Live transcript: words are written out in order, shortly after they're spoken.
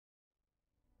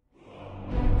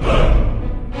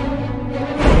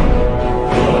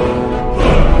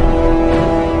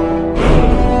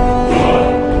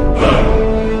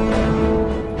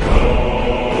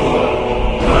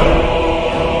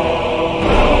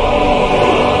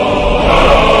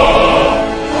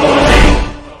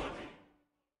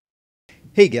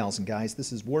Hey gals and guys,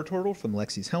 this is Wartortle from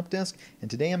Lexy's Help Desk, and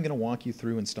today I'm going to walk you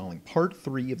through installing part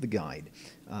 3 of the guide.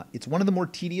 It's one of the more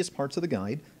tedious parts of the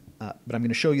guide, but I'm going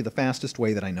to show you the fastest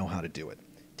way that I know how to do it.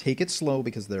 Take it slow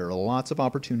because there are lots of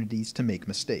opportunities to make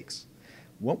mistakes.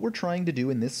 What we're trying to do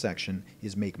in this section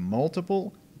is make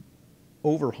multiple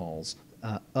overhauls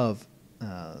of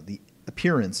the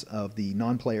appearance of the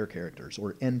non-player characters,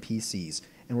 or NPCs,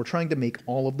 and we're trying to make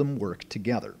all of them work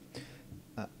together.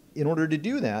 In order to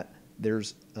do that,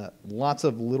 there's lots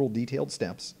of little detailed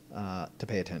steps to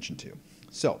pay attention to.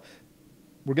 So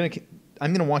I'm going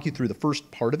to walk you through the first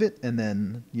part of it, and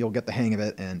then you'll get the hang of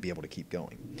it and be able to keep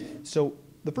going. So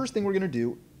the first thing we're going to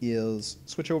do is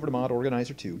switch over to Mod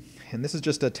Organizer 2, and this is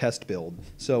just a test build.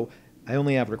 So I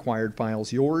only have required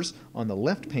files. Yours, on the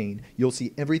left pane, you'll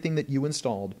see everything that you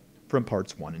installed from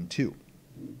parts 1 and 2.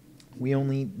 We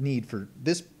only need, for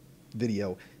this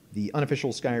video, the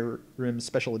unofficial Skyrim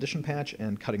Special Edition patch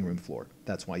and Cutting Room Floor.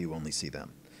 That's why you only see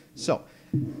them. So,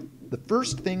 the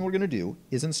first thing we're going to do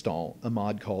is install a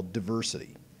mod called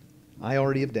Diversity. I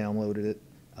already have downloaded it.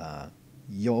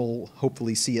 You'll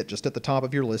hopefully see it just at the top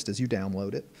of your list as you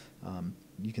download it.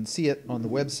 You can see it on the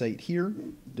website here,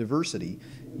 Diversity.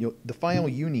 The file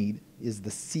you need is the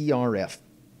CRF,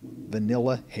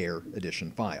 Vanilla Hair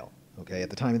Edition file. Okay, at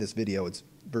the time of this video, it's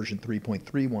version 3.31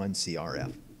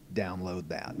 CRF. Download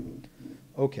that.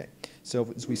 Okay, so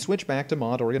as we switch back to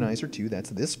Mod Organizer 2, that's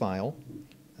this file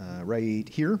right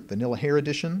here, Vanilla Hair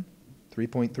Edition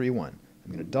 3.31. I'm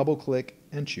going to double click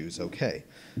and choose OK.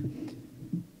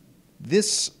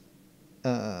 This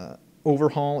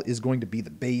overhaul is going to be the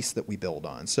base that we build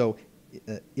on. So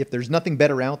if there's nothing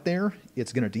better out there,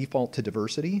 it's going to default to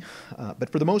Diversity. But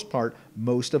for the most part,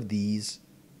 most of these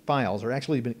files are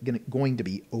actually going to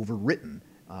be overwritten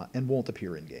and won't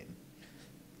appear in-game.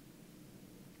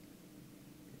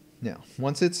 Now,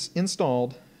 once it's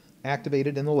installed, activate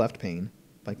it in the left pane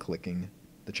by clicking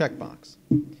the checkbox.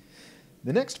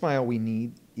 The next file we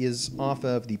need is off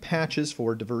of the patches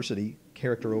for Diversity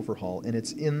character overhaul, and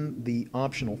it's in the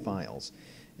optional files.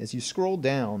 As you scroll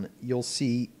down, you'll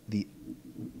see the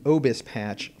OBIS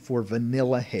patch for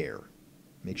Vanilla Hair.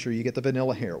 Make sure you get the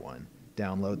Vanilla Hair one.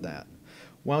 Download that.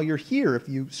 While you're here, if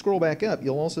you scroll back up,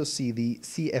 you'll also see the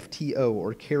CFTO,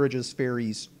 or Carriages,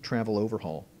 Ferries, Travel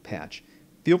Overhaul patch.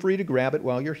 Feel free to grab it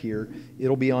while you're here.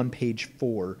 It'll be on page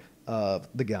 4 of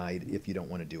the guide if you don't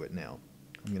want to do it now.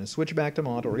 I'm going to switch back to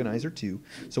Mod Organizer 2.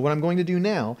 So what I'm going to do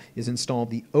now is install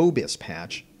the OBIS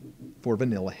patch for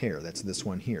Vanilla Hair. That's this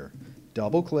one here.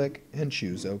 Double click and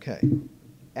choose OK.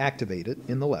 Activate it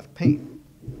in the left pane.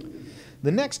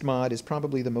 The next mod is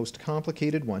probably the most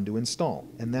complicated one to install,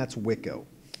 and that's Wicco,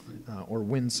 or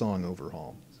Windsong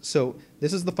Overhaul. So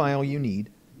this is the file you need,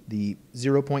 the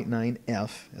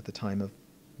 0.9F at the time of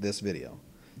this video.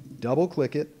 Double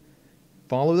click it,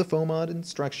 follow the FOMOD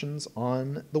instructions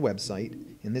on the website.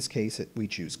 In this case, we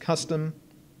choose Custom,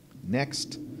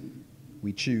 Next,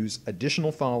 we choose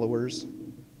Additional Followers,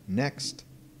 Next,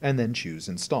 and then choose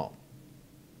Install.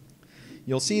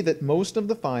 You'll see that most of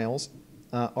the files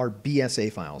are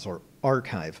BSA files, or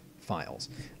archive files.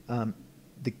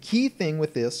 The key thing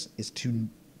with this is to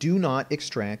do not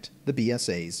extract the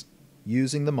BSAs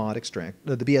using the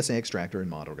BSA extractor in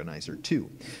Mod Organizer 2.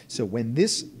 So when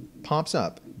this pops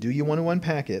up, do you want to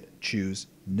unpack it? Choose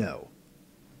No.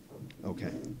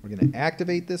 Okay, we're going to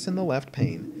activate this in the left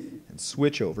pane and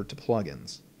switch over to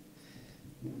Plugins.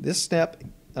 This step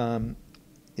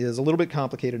is a little bit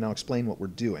complicated, and I'll explain what we're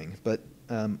doing, but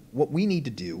what we need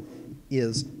to do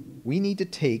is we need to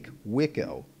take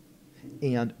Wicco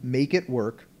and make it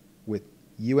work with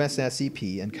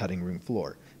USSEP and Cutting Room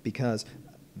Floor, because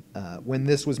when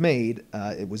this was made,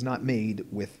 it was not made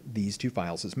with these two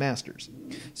files as masters.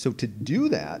 So to do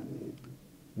that,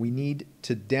 we need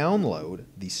to download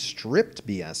the stripped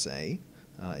BSA.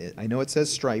 I know it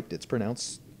says striped, it's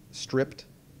pronounced stripped,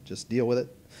 just deal with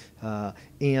it.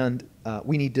 And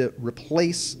we need to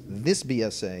replace this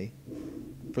BSA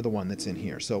for the one that's in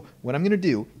here. So what I'm going to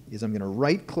do is I'm going to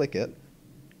right-click it,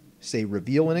 say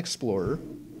Reveal in Explorer.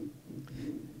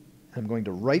 I'm going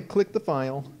to right-click the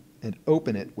file and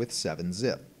open it with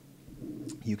 7-zip.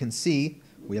 You can see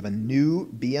we have a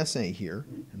new BSA here,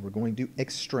 and we're going to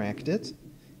extract it,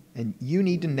 and you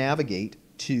need to navigate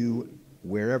to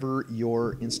wherever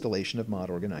your installation of Mod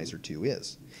Organizer 2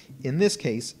 is. In this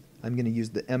case, I'm going to use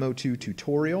the MO2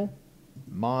 tutorial,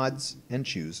 mods, and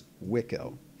choose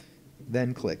Wicco.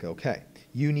 Then click OK.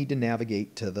 You need to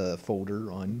navigate to the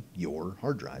folder on your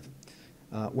hard drive.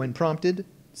 When prompted,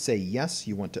 say yes,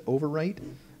 you want to overwrite,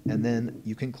 and then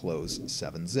you can close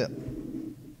 7-zip.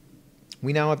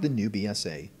 We now have the new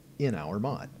BSA in our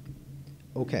mod.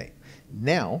 Okay,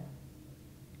 now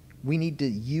we need to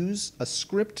use a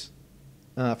script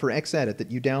for Xedit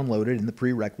that you downloaded in the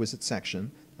prerequisite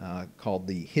section called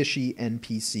the Hishy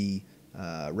NPC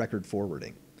record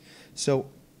forwarding. So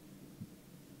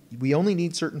we only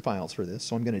need certain files for this,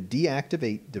 so I'm going to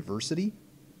deactivate diversity,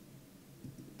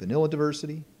 vanilla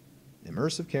diversity,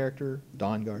 immersive character,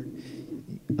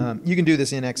 DawnGuard. You can do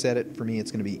this in Xedit. For me,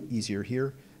 it's going to be easier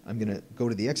here. I'm going to go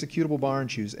to the executable bar and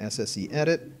choose SSE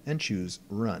Edit and choose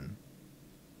Run.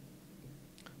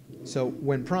 So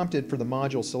when prompted for the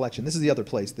module selection, this is the other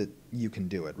place that you can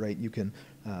do it, right? You can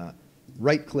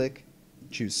right-click,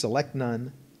 choose Select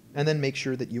None, and then make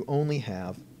sure that you only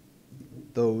have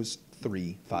those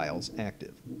 3 files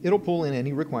active. It'll pull in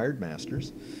any required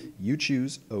masters. You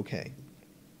choose OK.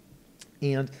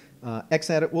 And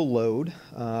Xedit will load,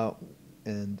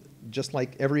 and just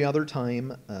like every other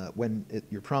time when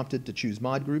you're prompted to choose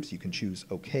mod groups, you can choose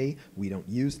OK. We don't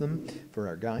use them for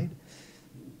our guide.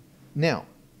 Now,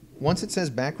 once it says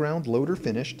background loader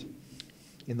finished,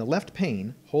 in the left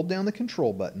pane, hold down the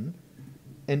control button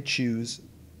and choose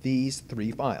these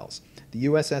 3 files, the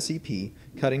USSEP,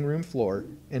 Cutting Room Floor,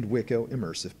 and Wicco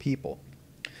Immersive People.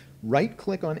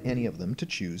 Right-click on any of them to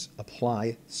choose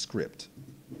Apply Script.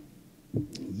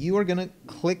 You are going to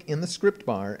click in the script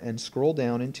bar and scroll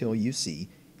down until you see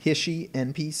Hishy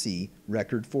NPC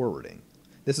Record Forwarding.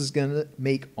 This is going to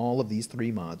make all of these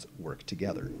 3 mods work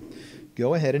together.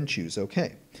 Go ahead and choose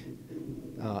OK.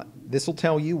 This will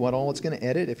tell you what all it's going to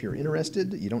edit if you're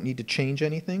interested. You don't need to change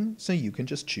anything, so you can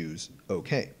just choose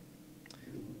OK.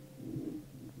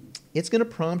 It's going to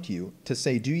prompt you to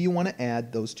say, do you want to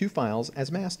add those 2 files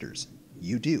as masters?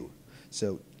 You do.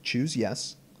 So choose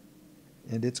Yes,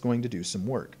 and it's going to do some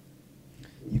work.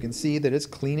 You can see that it's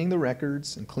cleaning the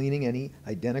records and cleaning any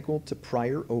identical to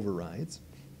prior overrides.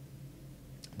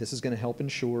 This is going to help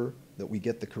ensure that we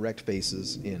get the correct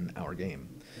faces in our game.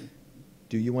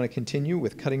 Do you want to continue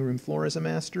with Cutting Room Floor as a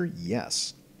master?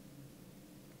 Yes.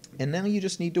 And now you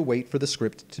just need to wait for the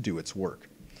script to do its work.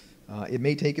 It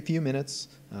may take a few minutes,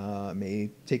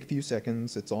 may take a few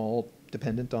seconds. It's all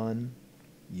dependent on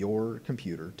your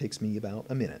computer. It takes me about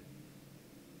a minute.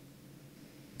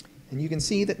 And you can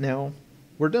see that now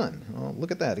we're done. Oh,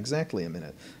 look at that, exactly a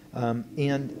minute.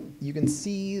 And you can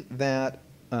see that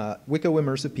Wicco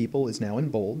Immersive People is now in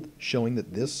bold, showing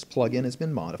that this plugin has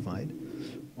been modified.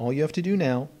 All you have to do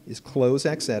now is close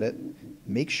Xedit,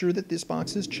 make sure that this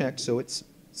box is checked so it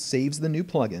saves the new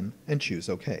plugin, and choose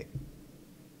OK.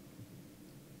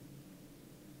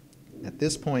 At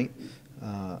this point,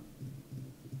 I'm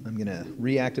going to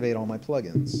reactivate all my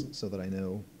plugins so that I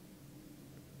know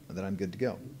that I'm good to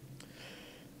go.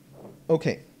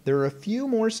 Okay, there are a few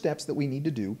more steps that we need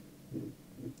to do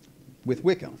with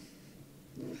Wicco.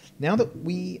 Now that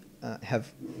we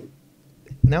have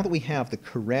the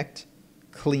correct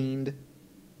cleaned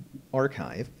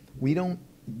archive, we don't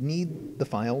need the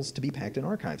files to be packed in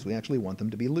archives. We actually want them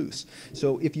to be loose.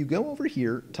 So if you go over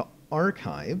here to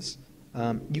Archives,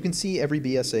 you can see every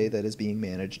BSA that is being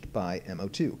managed by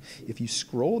MO2. If you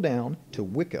scroll down to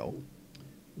Wicco,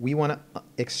 we want to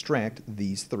extract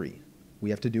these 3. We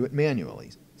have to do it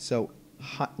manually. So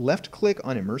left-click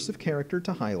on Immersive Character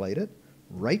to highlight it,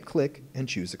 right-click, and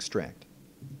choose Extract.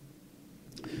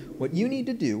 What you need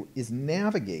to do is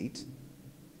navigate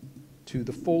to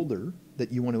the folder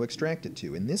that you want to extract it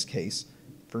to. In this case,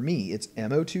 for me, it's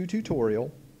MO2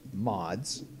 Tutorial,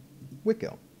 Mods,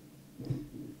 Wicco.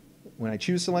 When I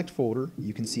choose Select Folder,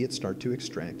 you can see it start to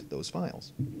extract those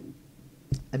files.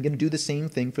 I'm going to do the same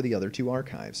thing for the other 2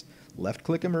 archives.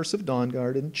 Left-click Immersive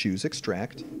DawnGuard and choose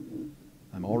Extract.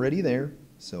 I'm already there,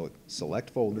 so select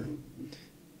Folder.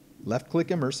 Left-click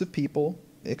Immersive People,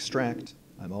 Extract.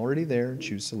 I'm already there, and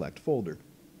choose Select Folder.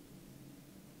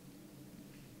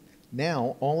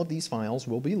 Now, all of these files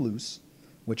will be loose,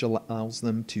 which allows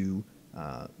them to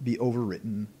be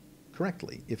overwritten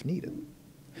correctly if needed.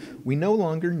 We no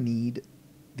longer need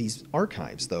these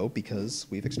archives, though, because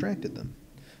we've extracted them.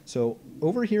 So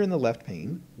over here in the left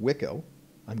pane, Wicco,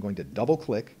 I'm going to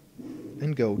double-click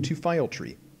and go to File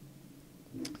Tree.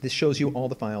 This shows you all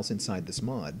the files inside this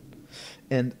mod.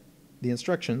 And the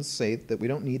instructions say that we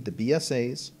don't need the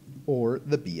BSAs or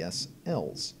the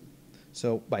BSLs.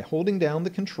 So by holding down the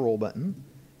Control button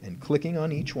and clicking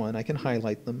on each one, I can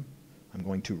highlight them. I'm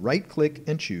going to right-click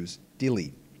and choose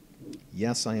Delete.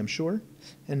 Yes, I am sure.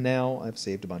 And now I've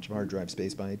saved a bunch of hard drive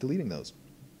space by deleting those.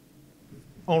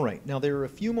 All right, now there are a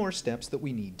few more steps that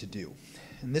we need to do.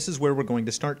 And this is where we're going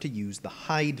to start to use the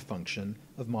hide function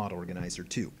of Mod Organizer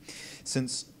 2.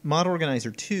 Since Mod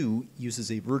Organizer 2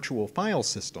 uses a virtual file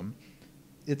system,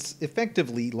 it's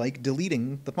effectively like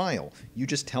deleting the file. You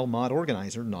just tell Mod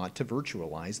Organizer not to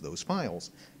virtualize those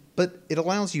files. but it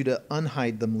allows you to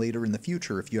unhide them later in the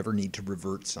future if you ever need to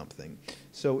revert something.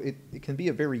 So it can be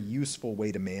a very useful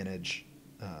way to manage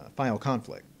file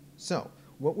conflict. So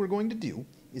what we're going to do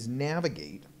is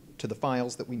navigate to the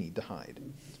files that we need to hide.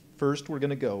 First, we're going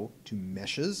to go to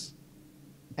Meshes,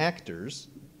 Actors,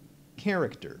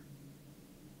 Character,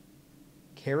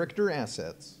 Character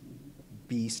Assets,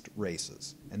 Beast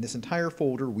Races. And this entire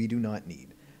folder we do not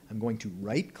need. I'm going to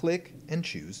right-click and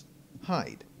choose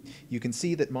Hide. You can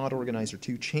see that Mod Organizer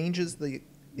 2 changes the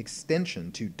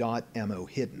extension to .mo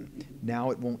hidden. Now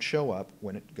it won't show up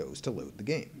when it goes to load the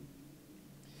game.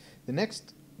 The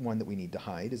next one that we need to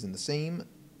hide is in the same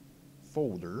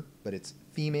folder, but it's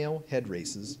female head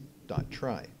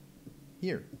races.try.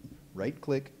 Here,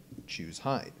 right-click, choose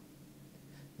Hide.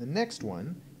 The next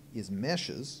one is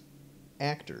Meshes,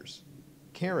 Actors,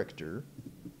 Character,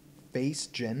 Face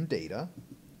Gen Data,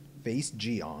 Face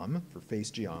Geom for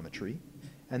face geometry,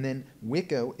 and then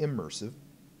Wicco Immersive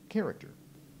Character.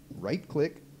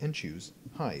 Right-click and choose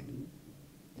Hide.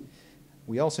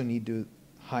 We also need to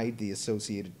hide the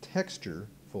associated texture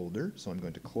folder, so I'm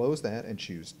going to close that and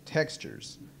choose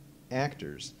Textures,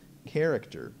 Actors,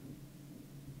 Character,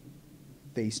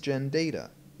 Face Gen Data,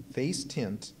 Face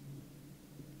Tint,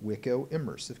 Wicco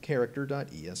Immersive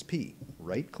Character.esp.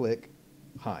 Right-click,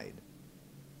 Hide.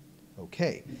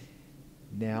 Okay,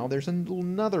 now there's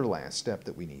another last step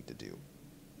that we need to do.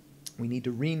 We need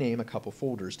to rename a couple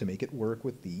folders to make it work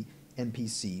with the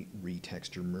NPC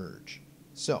retexture merge.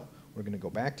 So we're going to go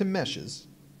back to Meshes,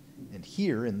 and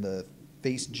here in the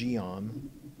Face Geom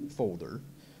folder,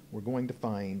 we're going to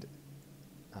find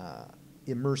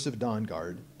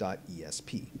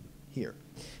immersive.dawnguard.esp here.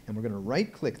 And we're going to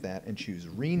right-click that and choose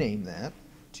Rename that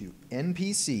to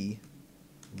NPC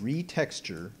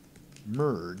retexture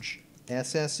merge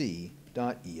sse.esp.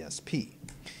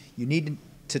 You need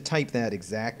to type that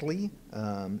exactly,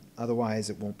 otherwise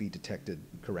it won't be detected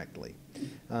correctly.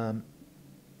 I'm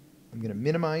going to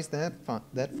minimize that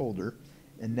folder,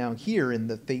 and now here in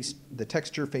the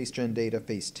texture face gen data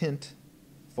face tint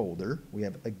folder, we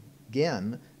have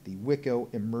again the Wicco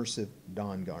immersive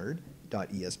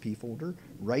dawnguard.esp folder.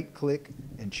 Right click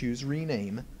and choose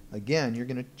rename. Again, you're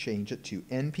going to change it to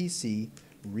npc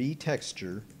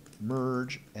retexture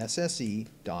merge sse.esp.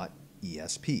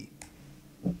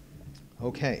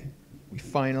 Okay, we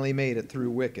finally made it through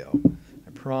Wicco.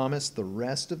 I promise the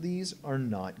rest of these are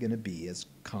not going to be as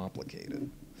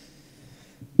complicated.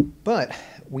 But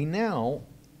we now,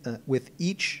 with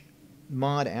each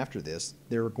mod after this,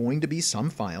 there are going to be some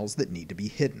files that need to be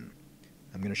hidden.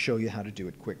 I'm going to show you how to do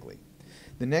it quickly.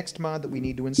 The next mod that we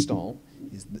need to install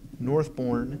is the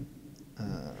Northbourne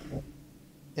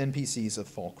NPCs of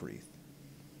Falkreath.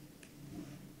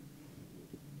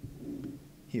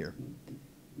 Here,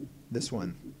 this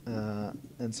one.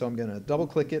 And so I'm going to double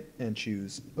click it and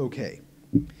choose OK.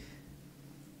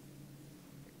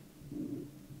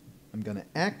 I'm going to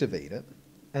activate it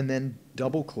and then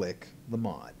double click the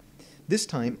mod. This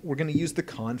time we're going to use the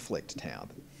conflict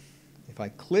tab. If I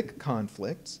click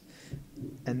conflicts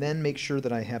and then make sure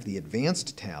that I have the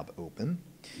advanced tab open,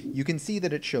 you can see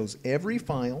that it shows every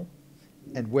file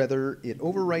and whether it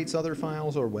overwrites other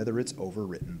files or whether it's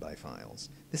overwritten by files.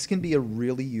 This can be a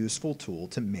really useful tool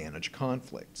to manage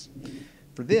conflicts.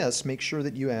 For this, make sure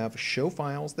that you have Show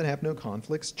Files that have no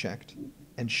conflicts checked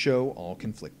and Show All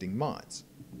Conflicting Mods.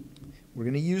 We're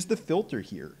going to use the filter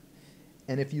here.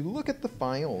 And if you look at the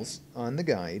files on the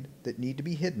guide that need to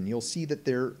be hidden, you'll see that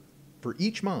for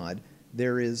each mod,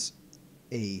 there is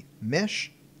a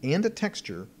mesh and a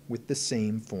texture with the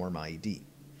same form ID.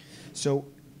 So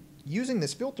using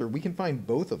this filter, we can find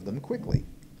both of them quickly.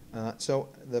 So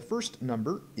the first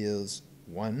number is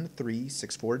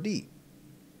 1364D.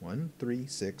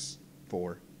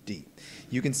 1364D.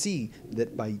 You can see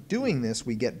that by doing this,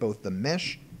 we get both the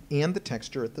mesh and the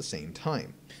texture at the same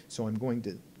time. So I'm going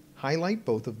to highlight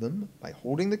both of them by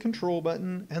holding the Control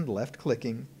button and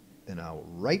left-clicking. Then I'll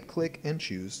right-click and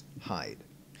choose Hide.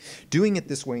 Doing it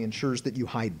this way ensures that you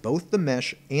hide both the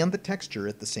mesh and the texture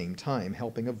at the same time,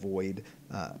 helping avoid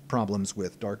problems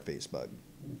with dark-face bug.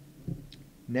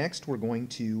 Next, we're going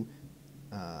to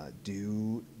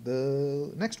do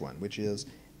the next one, which is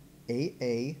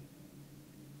AAFAC.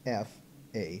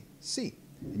 And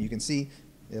you can see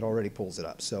it already pulls it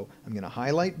up. So I'm going to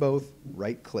highlight both,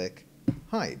 right-click,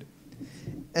 hide.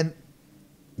 And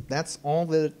that's all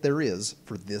that there is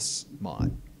for this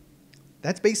mod.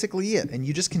 That's basically it, and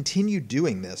you just continue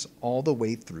doing this all the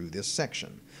way through this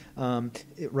section. I'm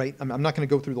not going to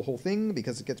go through the whole thing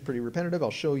because it gets pretty repetitive. I'll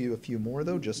show you a few more,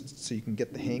 though, just so you can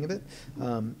get the hang of it.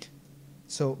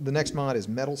 So the next mod is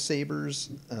Metal Sabers,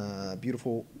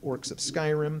 Beautiful Orcs of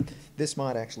Skyrim. This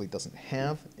mod actually doesn't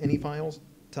have any files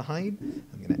to hide.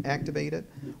 I'm going to activate it.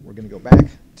 We're going to go back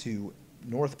to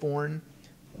Northbourne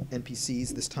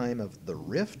NPCs, this time of the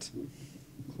Rift.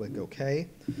 Click OK.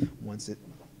 Once it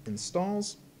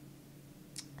installs,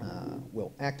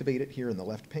 we'll activate it here in the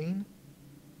left pane.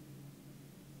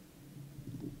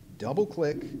 Double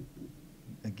click.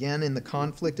 Again, in the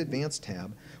Conflict Advanced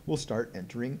tab, we'll start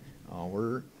entering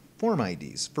our form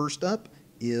IDs. First up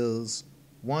is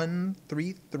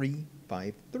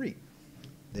 13353.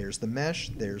 There's the mesh,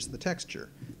 there's the texture.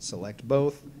 Select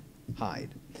both,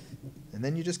 hide. And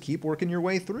then you just keep working your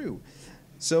way through.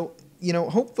 So, you know,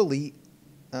 hopefully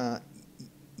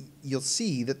you'll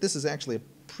see that this is actually a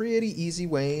pretty easy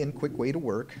way and quick way to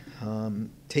work.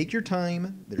 Take your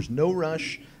time, there's no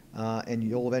rush. And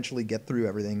you'll eventually get through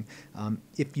everything.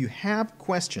 If you have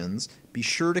questions, be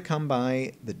sure to come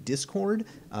by the Discord.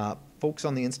 Folks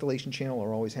on the installation channel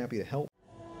are always happy to help.